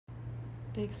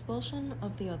The Expulsion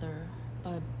of the Other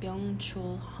by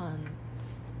Byung-Chul Han.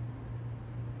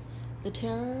 The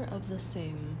terror of the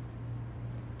same.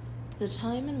 The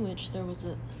time in which there was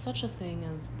such a thing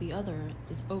as the other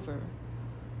is over.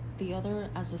 The other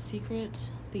as a secret,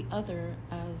 the other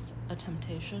as a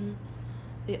temptation,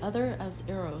 the other as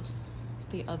eros,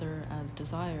 the other as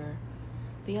desire,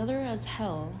 the other as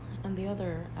hell, and the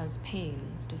other as pain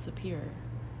disappear.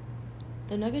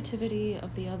 The negativity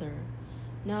of the other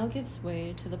now gives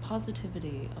way to the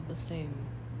positivity of the same.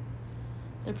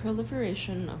 The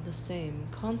proliferation of the same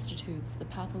constitutes the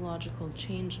pathological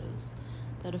changes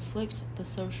that afflict the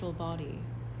social body.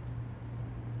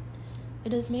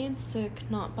 It is made sick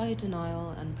not by denial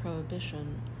and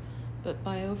prohibition, but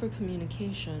by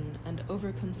overcommunication and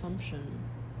overconsumption,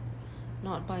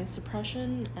 not by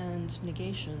suppression and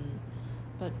negation,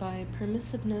 but by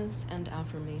permissiveness and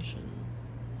affirmation.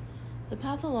 The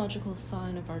pathological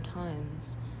sign of our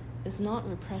times is not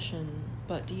repression,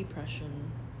 but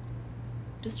depression.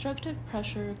 Destructive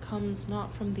pressure comes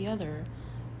not from the other,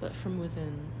 but from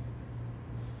within.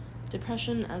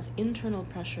 Depression as internal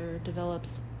pressure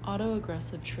develops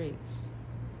autoaggressive traits.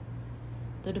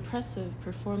 The depressive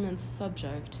performance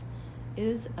subject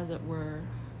is, as it were,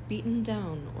 beaten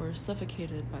down or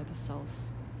suffocated by the self.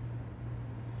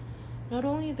 Not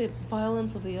only the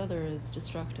violence of the other is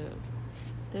destructive,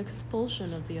 the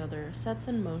expulsion of the other sets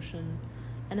in motion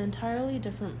an entirely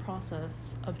different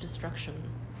process of destruction,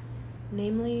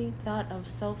 namely that of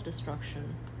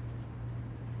self-destruction.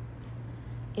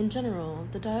 In general,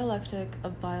 the dialectic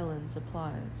of violence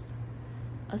applies.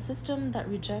 A system that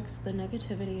rejects the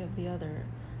negativity of the other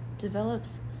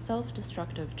develops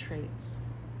self-destructive traits.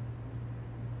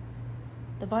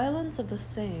 The violence of the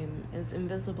same is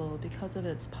invisible because of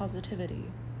its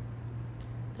positivity.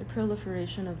 The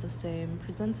proliferation of the same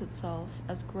presents itself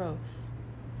as growth.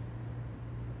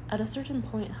 At a certain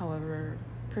point, however,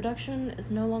 production is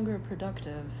no longer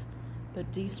productive,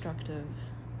 but destructive.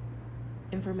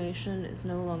 Information is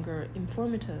no longer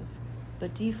informative,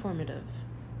 but deformative.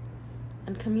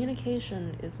 And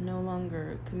communication is no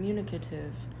longer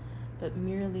communicative, but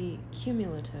merely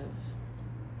cumulative.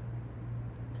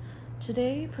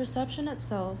 Today, perception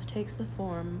itself takes the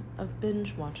form of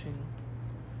binge watching.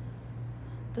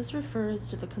 This refers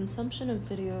to the consumption of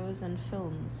videos and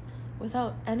films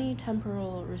without any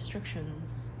temporal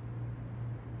restrictions.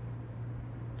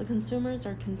 The consumers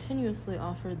are continuously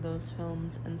offered those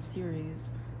films and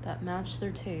series that match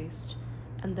their taste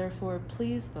and therefore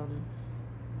please them.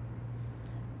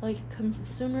 Like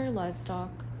consumer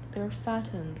livestock, they are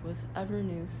fattened with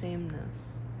ever-new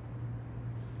sameness.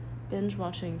 Binge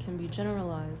watching can be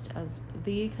generalized as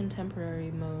the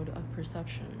contemporary mode of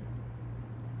perception.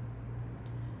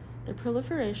 The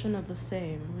proliferation of the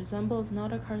same resembles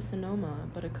not a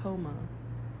carcinoma but a coma,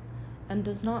 and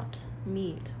does not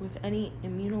meet with any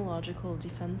immunological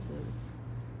defenses.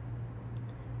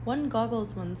 One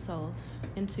goggles oneself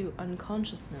into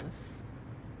unconsciousness.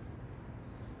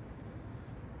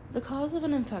 The cause of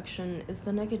an infection is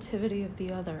the negativity of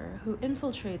the other, who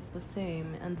infiltrates the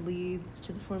same and leads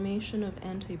to the formation of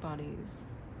antibodies.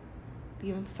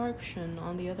 The infarction,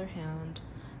 on the other hand,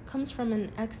 comes from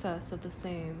an excess of the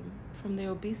same, from the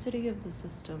obesity of the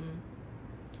system.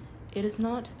 It is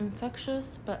not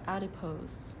infectious but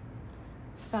adipose.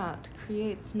 Fat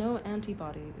creates no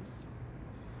antibodies.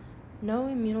 No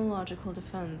immunological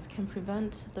defense can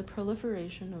prevent the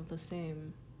proliferation of the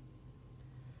same.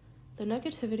 The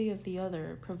negativity of the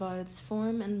other provides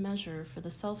form and measure for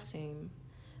the self-same.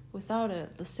 Without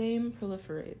it, the same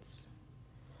proliferates.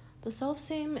 The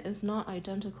self-same is not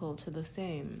identical to the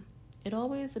same. It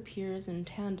always appears in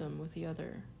tandem with the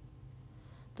other.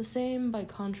 The same, by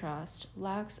contrast,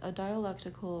 lacks a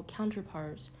dialectical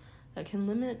counterpart that can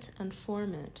limit and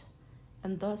form it,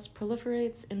 and thus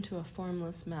proliferates into a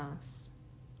formless mass.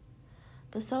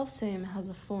 The self-same has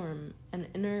a form, an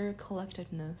inner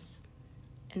collectedness,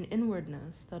 an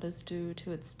inwardness that is due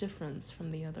to its difference from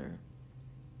the other.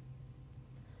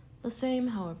 The same,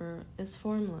 however, is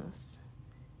formless.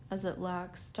 As it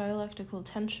lacks dialectical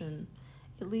tension,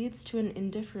 it leads to an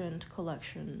indifferent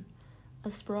collection, a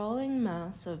sprawling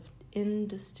mass of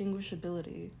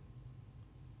indistinguishability.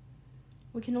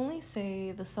 We can only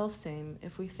say the self-same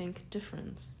if we think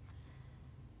difference.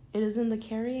 It is in the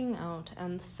carrying out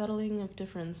and settling of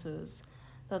differences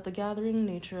that the gathering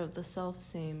nature of the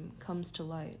self-same comes to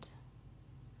light.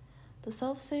 The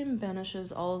self-same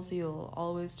banishes all zeal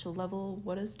always to level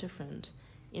what is different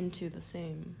into the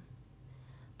same.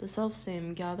 The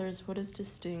self-same gathers what is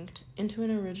distinct into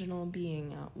an original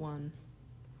being at one.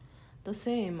 The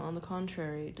same, on the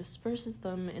contrary, disperses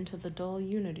them into the dull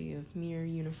unity of mere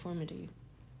uniformity.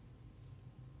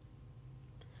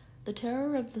 The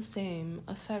terror of the same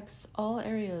affects all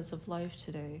areas of life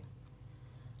today.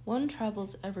 One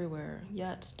travels everywhere,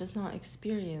 yet does not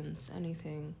experience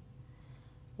anything.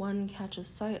 One catches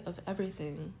sight of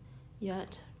everything,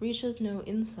 yet reaches no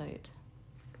insight.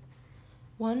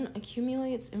 One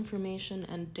accumulates information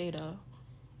and data,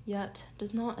 yet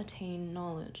does not attain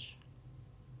knowledge.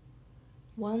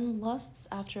 One lusts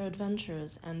after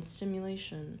adventures and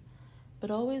stimulation, but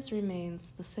always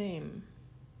remains the same.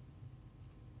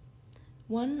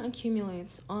 One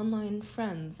accumulates online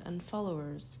friends and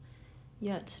followers,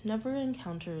 yet never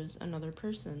encounters another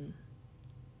person.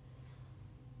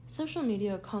 Social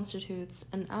media constitutes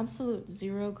an absolute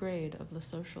zero grade of the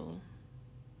social.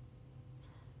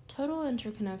 Total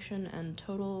interconnection and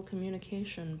total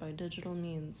communication by digital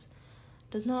means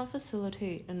does not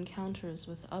facilitate encounters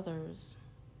with others.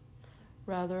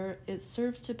 Rather, it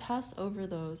serves to pass over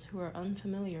those who are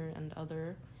unfamiliar and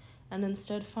other, and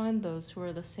instead find those who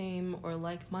are the same or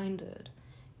like-minded,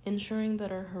 ensuring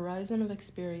that our horizon of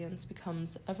experience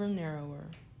becomes ever narrower.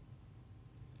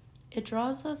 It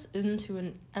draws us into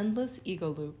an endless ego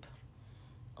loop,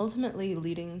 ultimately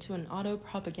leading to an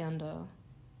auto-propaganda,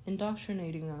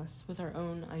 indoctrinating us with our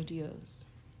own ideas.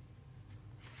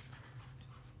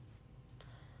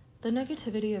 The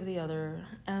negativity of the other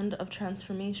and of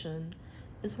transformation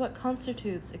is what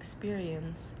constitutes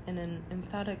experience in an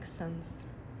emphatic sense.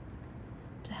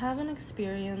 To have an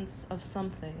experience of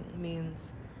something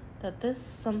means that this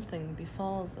something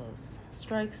befalls us,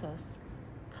 strikes us,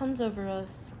 comes over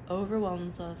us,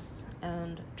 overwhelms us,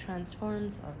 and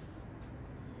transforms us.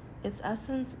 Its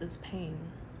essence is pain.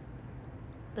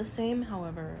 The same,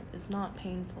 however, is not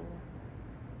painful.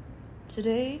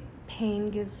 Today, pain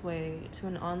gives way to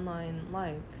an online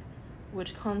like,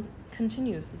 which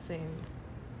continues the same.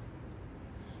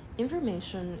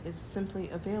 Information is simply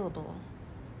available.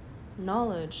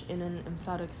 Knowledge, in an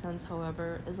emphatic sense,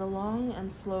 however, is a long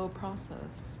and slow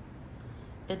process.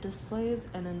 It displays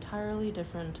an entirely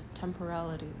different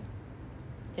temporality.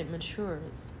 It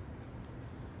matures.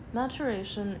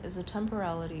 Maturation is a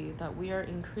temporality that we are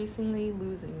increasingly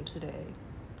losing today.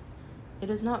 It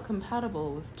is not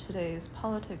compatible with today's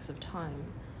politics of time,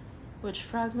 which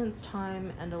fragments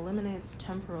time and eliminates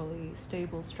temporally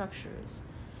stable structures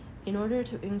in order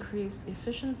to increase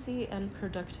efficiency and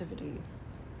productivity.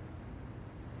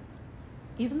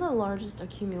 Even the largest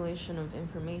accumulation of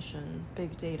information,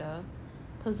 big data,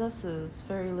 possesses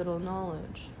very little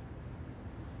knowledge.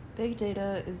 Big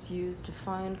data is used to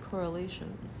find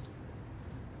correlations.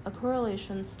 A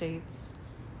correlation states,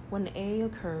 when A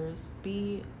occurs,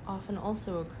 B often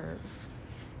also occurs.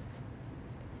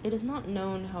 It is not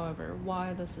known, however,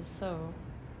 why this is so.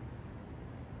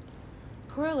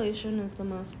 Correlation is the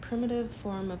most primitive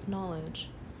form of knowledge,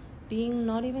 being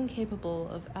not even capable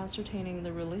of ascertaining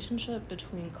the relationship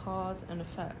between cause and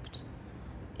effect.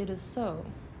 It is so.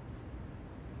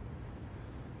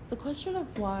 The question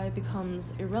of why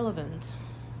becomes irrelevant,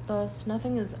 thus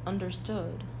nothing is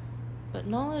understood, but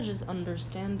knowledge is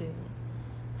understanding,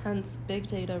 hence big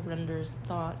data renders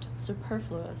thought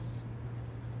superfluous.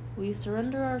 We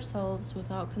surrender ourselves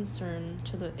without concern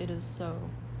to the it is so.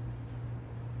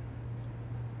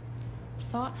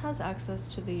 Thought has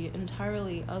access to the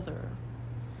entirely other.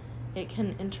 It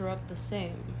can interrupt the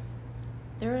same.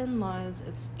 Therein lies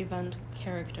its event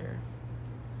character.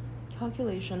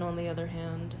 Calculation, on the other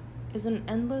hand, is an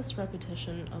endless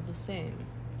repetition of the same.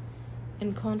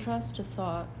 In contrast to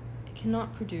thought, it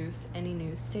cannot produce any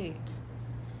new state.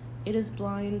 It is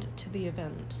blind to the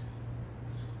event.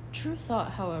 True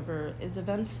thought, however, is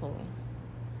eventful.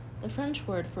 The French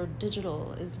word for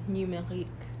digital is numérique.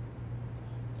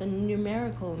 The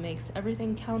numerical makes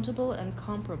everything countable and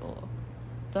comparable.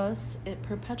 Thus, it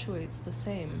perpetuates the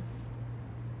same.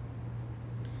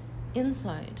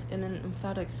 Insight, in an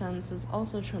emphatic sense, is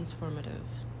also transformative.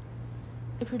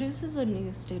 It produces a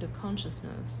new state of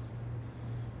consciousness.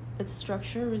 Its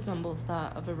structure resembles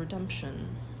that of a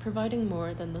redemption, providing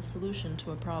more than the solution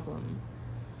to a problem.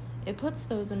 It puts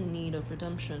those in need of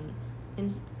redemption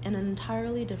in an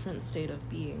entirely different state of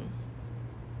being.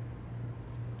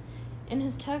 In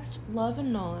his text, Love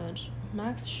and Knowledge,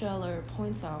 Max Scheler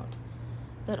points out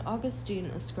that Augustine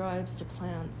ascribes to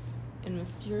plants, in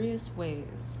mysterious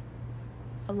ways,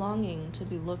 a longing to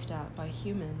be looked at by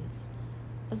humans,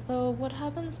 as though what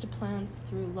happens to plants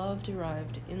through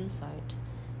love-derived insight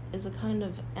is a kind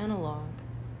of analogue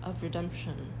of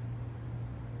redemption.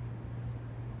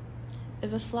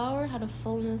 If a flower had a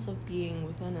fullness of being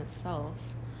within itself,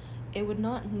 it would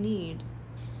not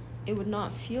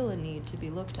feel a need to be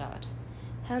looked at.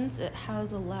 Hence, it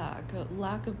has a lack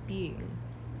of being.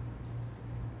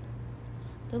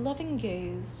 The loving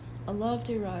gaze, A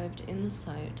love-derived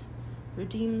insight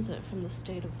redeems it from the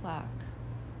state of lack.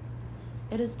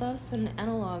 It is thus an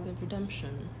analog of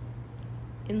redemption.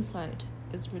 Insight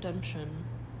is redemption.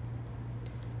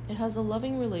 It has a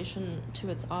loving relation to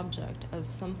its object as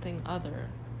something other.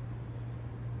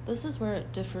 This is where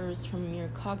it differs from mere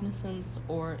cognizance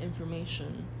or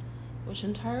information, which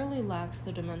entirely lacks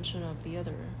the dimension of the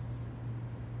other.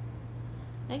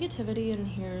 Negativity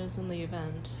inheres in the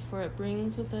event, for it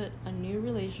brings with it a new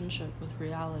relationship with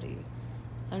reality,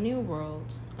 a new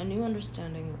world, a new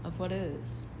understanding of what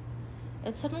is.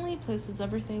 It suddenly places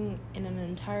everything in an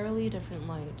entirely different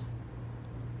light.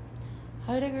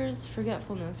 Heidegger's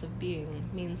forgetfulness of being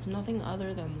means nothing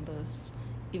other than this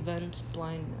event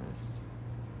blindness.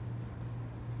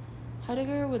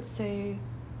 Heidegger would say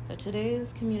that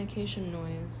today's communication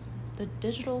noise, the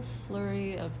digital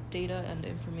flurry of data and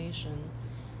information,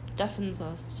 deafens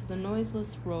us to the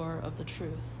noiseless roar of the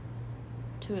truth,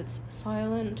 to its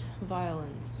silent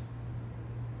violence.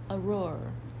 A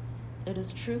roar, it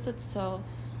is truth itself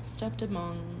stepped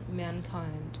among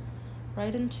mankind,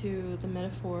 right into the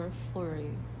metaphor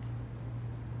flurry.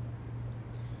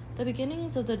 The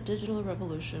beginnings of the digital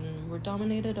revolution were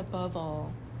dominated above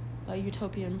all by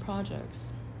utopian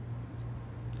projects.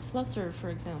 Flusser, for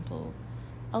example,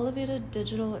 elevated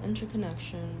digital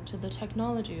interconnection to the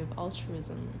technology of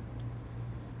altruism.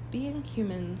 Being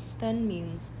human then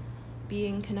means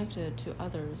being connected to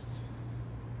others.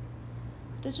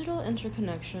 Digital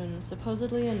interconnection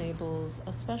supposedly enables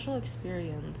a special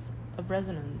experience of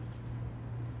resonance.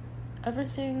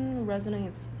 Everything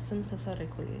resonates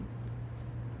sympathetically.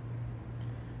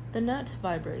 The net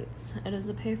vibrates. It is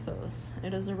a pathos.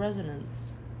 It is a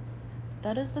resonance.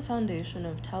 That is the foundation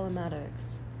of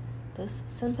telematics, this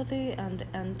sympathy and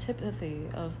antipathy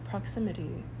of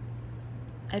proximity.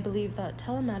 I believe that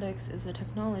telematics is a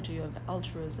technology of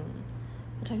altruism,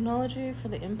 a technology for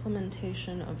the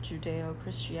implementation of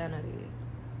Judeo-Christianity.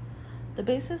 The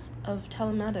basis of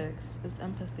telematics is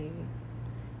empathy.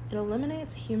 It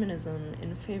eliminates humanism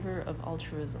in favor of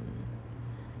altruism.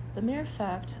 The mere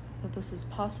fact that this is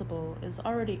possible is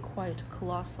already quite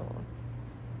colossal.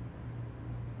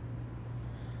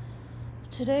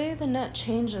 Today, the net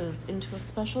changes into a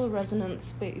special resonant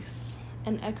space,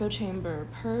 an echo chamber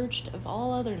purged of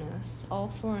all otherness, all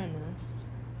foreignness.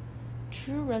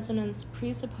 True resonance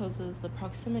presupposes the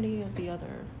proximity of the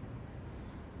other.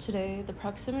 Today, the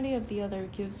proximity of the other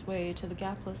gives way to the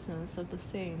gaplessness of the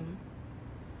same.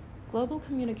 Global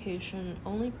communication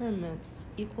only permits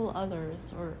equal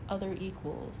others or other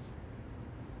equals.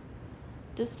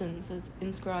 Distance is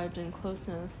inscribed in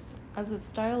closeness as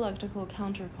its dialectical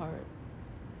counterpart.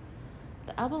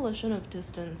 The abolition of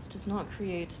distance does not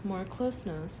create more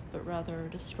closeness, but rather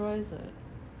destroys it.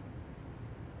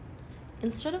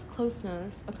 Instead of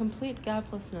closeness, a complete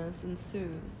gaplessness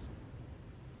ensues.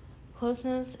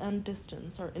 Closeness and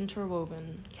distance are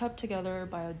interwoven, kept together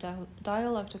by a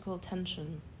dialectical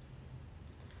tension.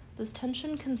 This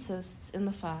tension consists in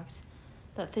the fact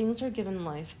that things are given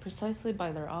life precisely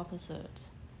by their opposite,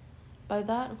 by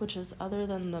that which is other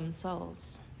than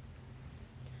themselves.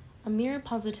 A mere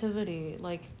positivity,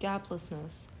 like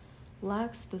gaplessness,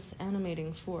 lacks this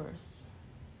animating force.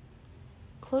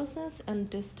 Closeness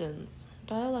and distance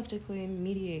dialectically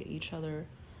mediate each other,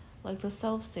 like the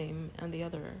self-same and the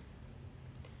other.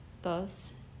 Thus,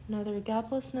 neither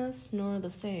gaplessness nor the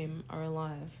same are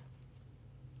alive.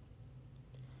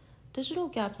 Digital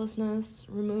gaplessness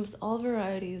removes all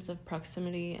varieties of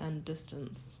proximity and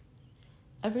distance.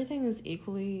 Everything is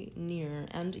equally near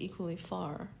and equally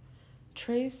far.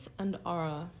 Trace and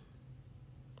aura.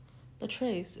 The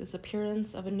trace is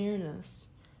appearance of a nearness,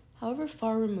 however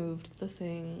far removed the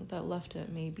thing that left it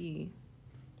may be.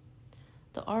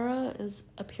 The aura is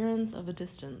appearance of a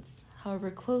distance,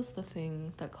 however close the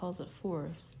thing that calls it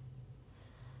forth.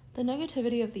 The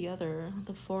negativity of the other,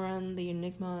 the foreign, the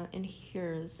enigma,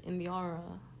 inheres in the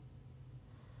aura.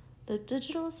 The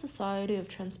digital society of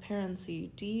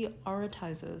transparency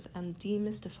de-auratizes and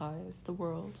demystifies the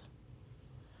world.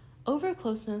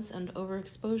 Over-closeness and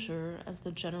overexposure, as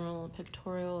the general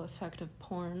pictorial effect of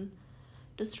porn,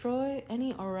 destroy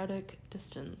any auratic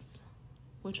distance,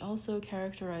 which also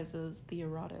characterizes the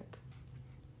erotic.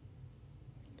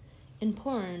 In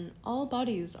porn, all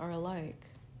bodies are alike.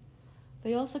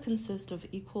 They also consist of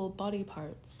equal body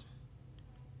parts.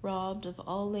 Robbed of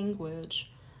all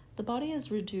language, the body is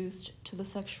reduced to the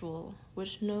sexual,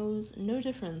 which knows no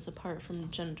difference apart from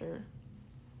gender.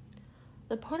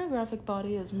 The pornographic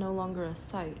body is no longer a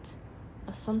sight,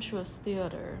 a sumptuous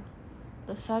theater,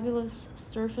 the fabulous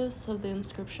surface of the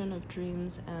inscription of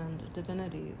dreams and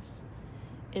divinities.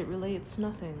 It relates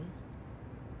nothing.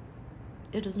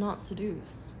 It does not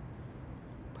seduce.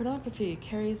 Pornography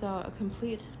carries out a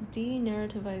complete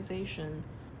de-narrativization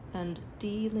and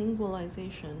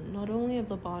delingualization not only of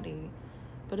the body,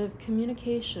 but of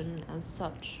communication as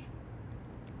such.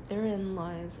 Therein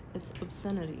lies its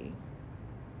obscenity.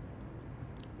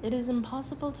 It is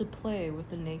impossible to play with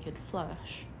the naked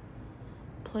flesh.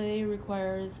 Play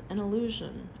requires an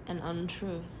illusion, an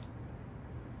untruth.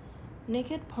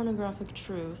 Naked pornographic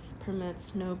truth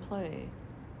permits no play,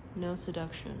 no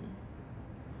seduction.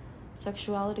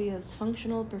 Sexuality as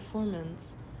functional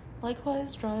performance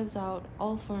likewise drives out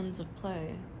all forms of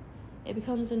play. It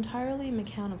becomes entirely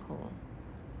mechanical.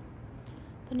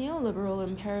 The neoliberal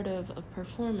imperative of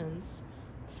performance,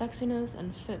 sexiness,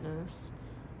 and fitness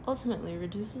ultimately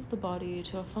reduces the body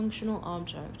to a functional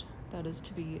object that is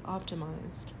to be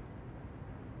optimized.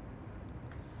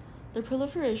 The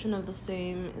proliferation of the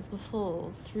same is the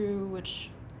full through which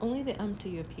only the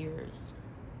empty appears.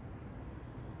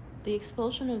 The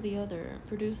expulsion of the other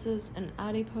produces an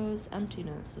adipose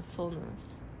emptiness of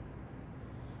fullness.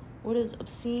 What is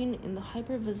obscene in the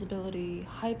hypervisibility,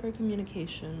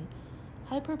 hypercommunication,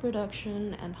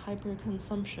 hyperproduction, and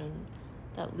hyperconsumption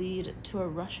that lead to a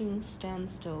rushing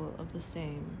standstill of the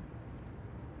same.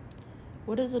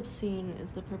 What is obscene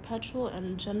is the perpetual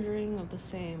engendering of the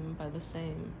same by the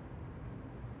same.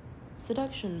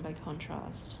 Seduction, by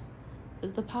contrast,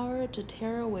 is the power to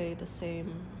tear away the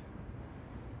same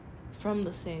from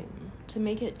the same, to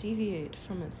make it deviate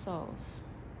from itself.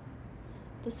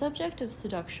 The subject of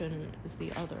seduction is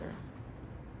the other.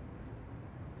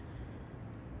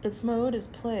 Its mode is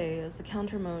play as the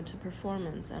countermode to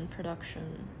performance and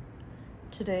production.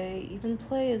 Today, even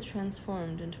play is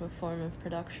transformed into a form of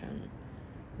production.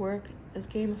 Work is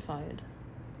gamified.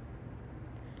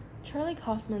 Charlie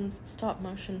Kaufman's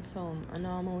stop-motion film,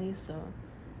 Anomalisa,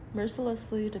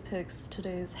 mercilessly depicts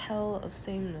today's hell of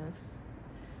sameness.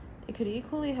 It could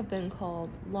equally have been called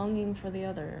Longing for the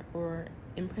Other or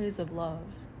In Praise of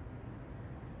Love.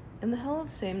 In the hell of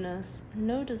sameness,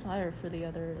 no desire for the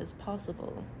other is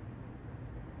possible.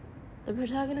 The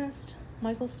protagonist,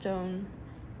 Michael Stone,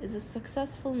 is a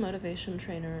successful motivation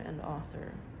trainer and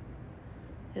author.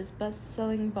 His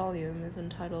best-selling volume is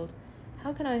entitled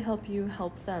How Can I Help You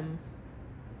Help Them?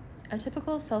 A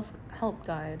typical self-help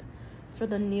guide for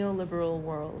the neoliberal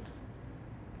world.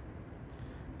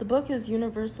 The book is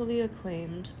universally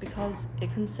acclaimed because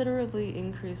it considerably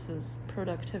increases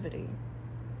productivity.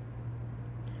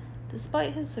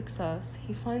 Despite his success,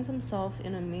 he finds himself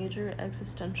in a major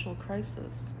existential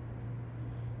crisis.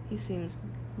 He seems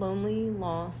lonely,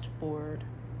 lost, bored,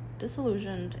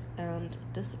 disillusioned, and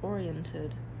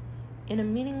disoriented in a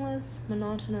meaningless,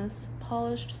 monotonous,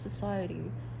 polished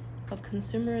society of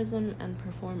consumerism and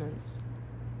performance.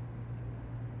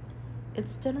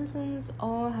 Its denizens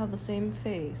all have the same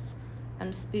face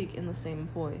and speak in the same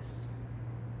voice.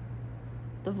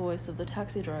 The voice of the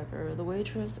taxi driver, the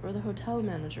waitress, or the hotel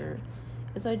manager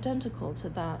is identical to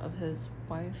that of his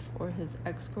wife or his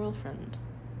ex-girlfriend.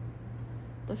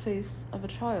 The face of a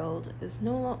child is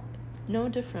no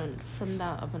different from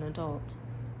that of an adult.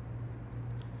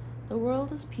 The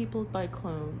world is peopled by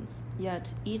clones,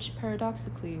 yet each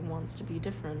paradoxically wants to be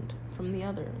different from the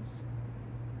others.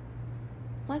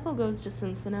 Michael goes to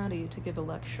Cincinnati to give a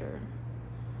lecture.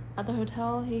 At the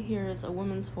hotel, he hears a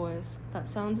woman's voice that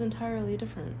sounds entirely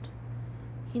different.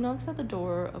 He knocks at the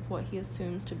door of what he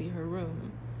assumes to be her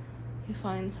room. He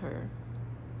finds her.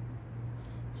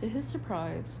 To his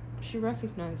surprise, she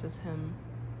recognizes him.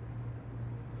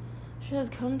 She has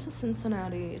come to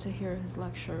Cincinnati to hear his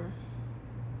lecture.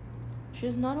 She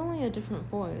has not only a different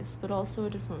voice, but also a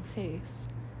different face,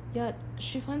 yet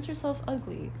she finds herself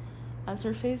ugly, as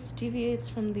her face deviates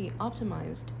from the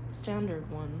optimized, standard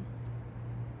one.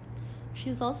 She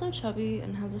is also chubby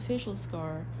and has a facial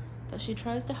scar that she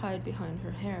tries to hide behind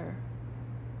her hair.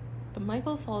 But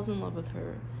Michael falls in love with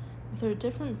her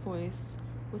different voice,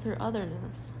 with her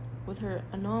otherness, with her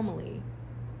anomaly.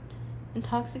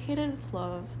 Intoxicated with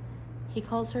love, he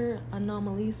calls her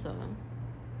Anomalisa.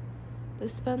 They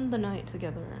spend the night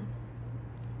together.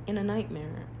 In a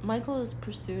nightmare, Michael is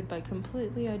pursued by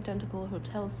completely identical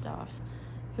hotel staff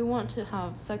who want to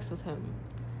have sex with him.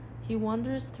 He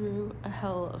wanders through a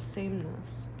hell of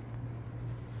sameness.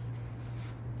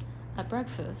 At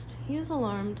breakfast, he is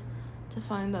alarmed to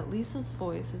find that Lisa's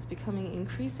voice is becoming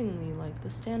increasingly like the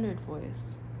standard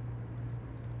voice.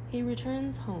 He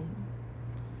returns home.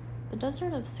 The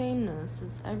desert of sameness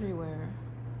is everywhere.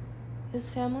 His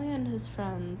family and his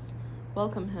friends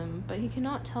welcome him, but he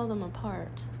cannot tell them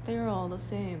apart. They are all the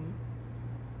same.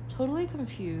 Totally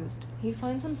confused, he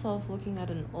finds himself looking at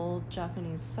an old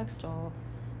Japanese sex doll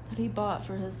that he bought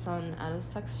for his son at a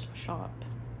sex shop.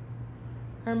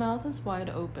 Her mouth is wide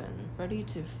open, ready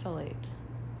to fillet.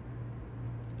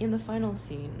 In the final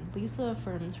scene, Lisa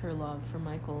affirms her love for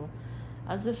Michael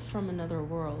as if from another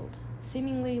world,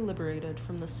 seemingly liberated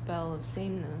from the spell of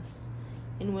sameness,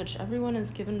 in which everyone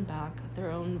is given back their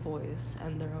own voice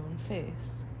and their own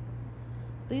face.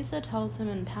 Lisa tells him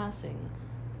in passing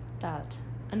that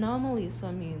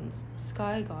Anomalisa means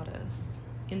sky goddess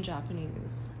in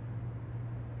Japanese.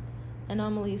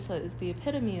 Anomalisa is the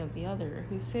epitome of the other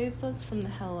who saves us from the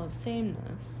hell of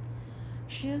sameness.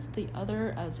 She is the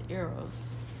other as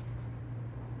Eros.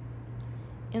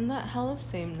 In that hell of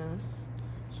sameness,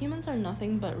 humans are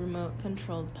nothing but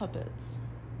remote-controlled puppets.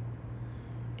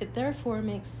 It therefore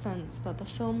makes sense that the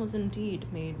film was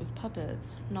indeed made with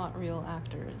puppets, not real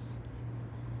actors.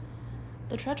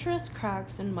 The treacherous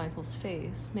cracks in Michael's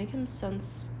face make him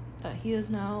sense that he is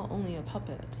now only a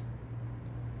puppet.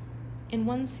 In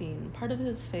one scene, part of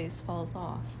his face falls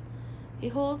off. He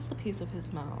holds the piece of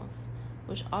his mouth,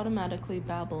 which automatically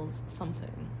babbles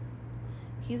something.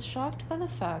 He's shocked by the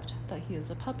fact that he is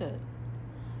a puppet.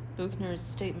 Buchner's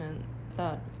statement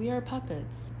that we are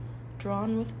puppets,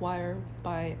 drawn with wire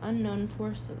by unknown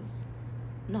forces.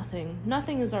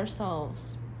 Nothing is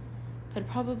ourselves, could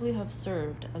probably have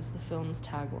served as the film's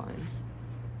tagline.